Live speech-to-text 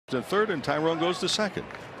to third, and Tyrone goes to second.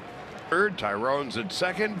 Third, Tyrone's at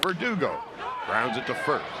second. Verdugo grounds it to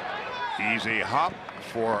first. Easy hop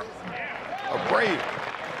for a Brave.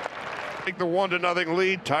 Take the 1-0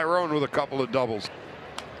 lead. Tyrone with a couple of doubles.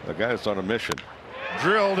 The guy's on a mission.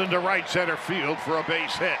 Drilled into right center field for a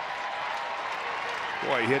base hit.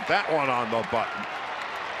 Boy, he hit that one on the button.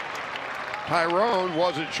 Tyrone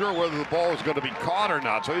wasn't sure whether the ball was going to be caught or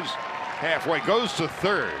not, so he's halfway. Goes to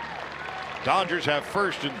third. Dodgers have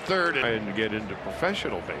first and third and to get into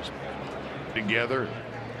professional baseball. Together,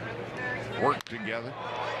 work together.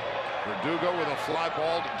 Verdugo with a fly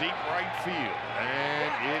ball to deep right field,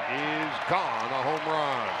 and it is gone. A home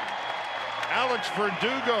run. Alex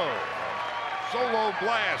Verdugo, solo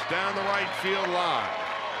blast down the right field line.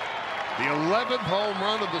 The 11th home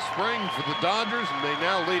run of the spring for the Dodgers, and they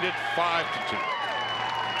now lead it 5-2.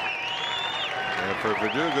 And for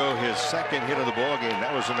Verdugo, his second hit of the ball game,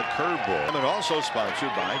 that was in a curveball. And also sponsored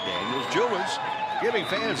by Daniel's Jewelers, giving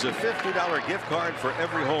fans a $50 gift card for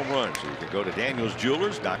every home run. So you can go to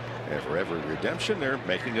danielsjewelers.com, and for every redemption, they're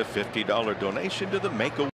making a $50 donation to the Make-A